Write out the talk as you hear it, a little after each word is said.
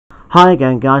Hi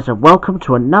again guys, and welcome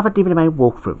to another DVD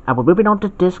walkthrough, and we're moving on to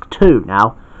disc 2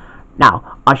 now.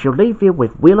 Now, I shall leave you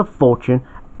with Wheel of Fortune.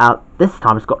 This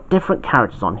time it's got different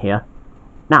characters on here.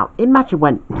 Now, imagine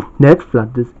when Ned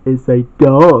Flanders is a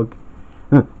dog.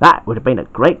 That would have been a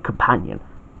great companion,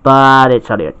 but it's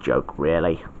only a joke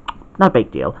really. No big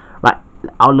deal. Right,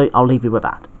 I'll leave you with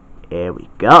that. Here we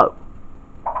go.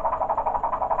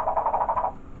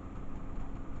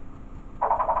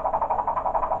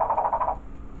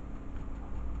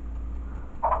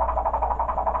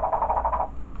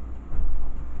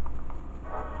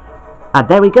 And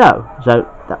there we go. So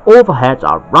all the heads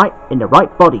are right in the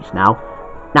right bodies now.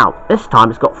 Now this time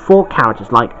it's got 4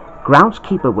 characters like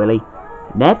Groundskeeper Willie,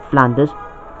 Ned Flanders.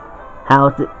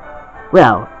 How's it?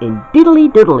 Well, in diddly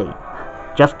doodly.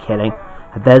 Just kidding.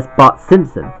 And there's Bart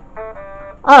Simpson.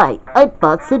 Hi, I'm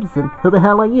Bart Simpson. Who the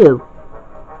hell are you?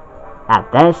 And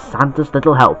there's Santa's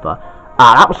little helper.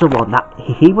 That was the one that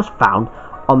he was found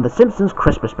on the Simpsons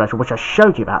Christmas special, which I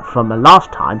showed you about from the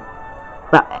last time.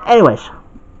 But anyways,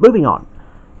 moving on.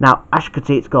 Now, as you can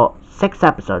see, it's got 6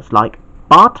 episodes like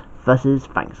Bart vs.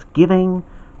 Thanksgiving,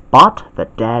 Bart the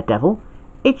Daredevil,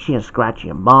 Itchy and Scratchy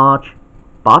and Marge,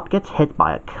 Bart gets hit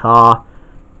by a car,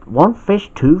 1 fish,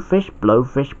 2 fish,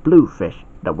 blowfish, bluefish,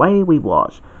 the way we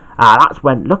was. That's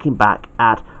when looking back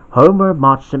at Homer and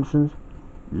Marge Simpson's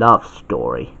love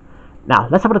story. Now,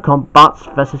 let's have a look on Bart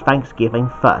vs.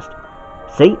 Thanksgiving first.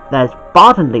 See, there's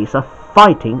Bart and Lisa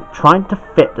fighting, trying to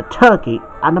fit the turkey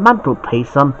and the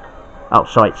mantelpiece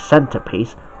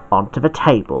centerpiece onto the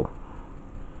table.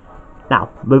 Now,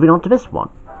 moving on to this one.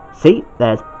 See,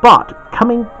 there's Bart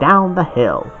coming down the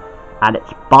hill, and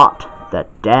it's Bart the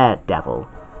Daredevil.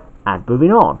 And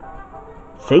moving on.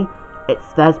 See,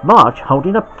 there's Marge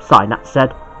holding a sign that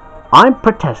said, "I'm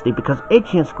protesting because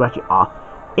Itchy and Scratchy are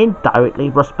indirectly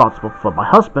responsible for my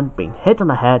husband being hit on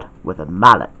the head with a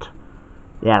mallet."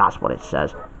 Yeah, that's what it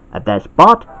says. And there's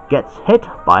Bart gets hit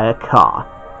by a car.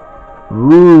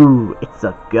 Ooh, it's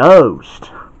a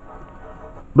ghost.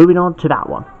 Moving on to that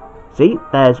one. See,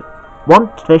 there's 1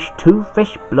 fish, 2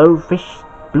 fish, blowfish,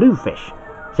 bluefish.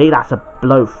 See, that's a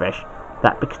blowfish.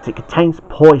 That because it contains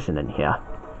poison in here.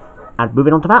 And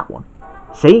moving on to that one.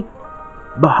 See,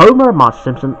 Homer and Marge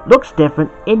Simpson looks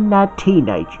different in their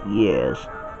teenage years.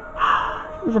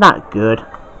 Isn't that good?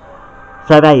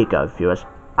 So there you go, viewers.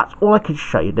 That's all I can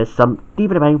show you. There's some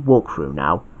DVD walkthrough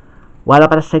now. Well, I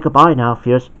better say goodbye now,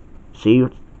 viewers. See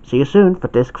you soon for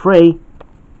disc 3.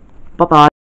 Bye bye.